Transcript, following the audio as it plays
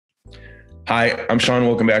Hi, I'm Shawn.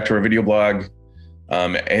 Welcome back to our video blog.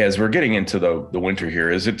 As we're getting into the winter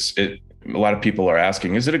here, a lot of people are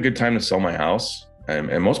asking, is it a good time to sell my house?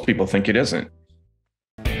 And most people think it isn't.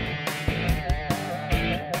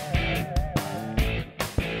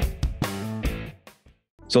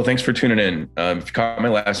 So thanks for tuning in. If you caught my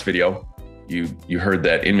last video, you heard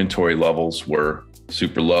that inventory levels were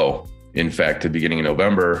super low. In fact, at the beginning of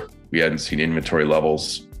November, we hadn't seen inventory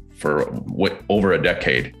levels for over a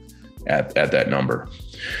decade at that number.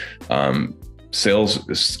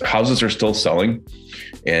 Houses are still selling.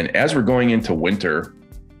 And as we're going into winter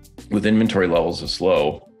with inventory levels this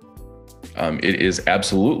low, it is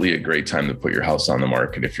absolutely a great time to put your house on the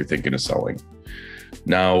market if you're thinking of selling.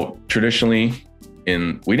 Now, traditionally,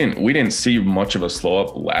 we didn't see much of a slow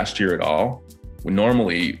up last year at all.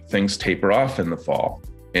 Normally things taper off in the fall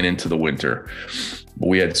and into the winter, but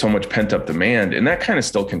we had so much pent up demand, and that kind of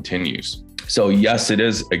still continues. So yes, it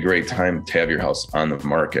is a great time to have your house on the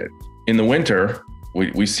market. In the winter,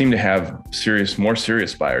 we seem to have more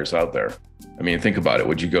serious buyers out there. I mean, think about it.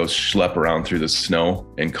 Would you go schlep around through the snow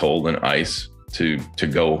and cold and ice to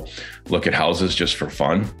go look at houses just for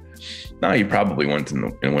fun? No, you probably went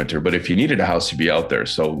in winter, but if you needed a house, you'd be out there.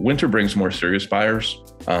 So winter brings more serious buyers,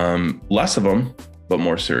 less of them, but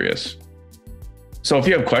more serious. So if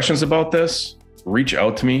you have questions about this, reach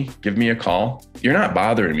out to me, give me a call. You're not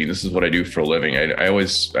bothering me. This is what I do for a living. I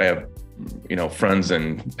have, friends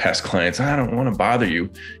and past clients. I don't want to bother you.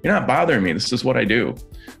 You're not bothering me. This is what I do.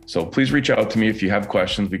 So please reach out to me if you have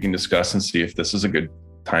questions. We can discuss and see if this is a good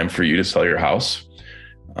time for you to sell your house,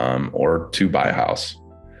 or to buy a house.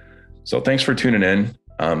 So thanks for tuning in.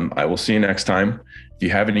 I will see you next time. If you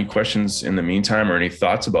have any questions in the meantime or any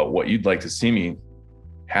thoughts about what you'd like to see me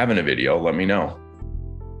have in a video, let me know.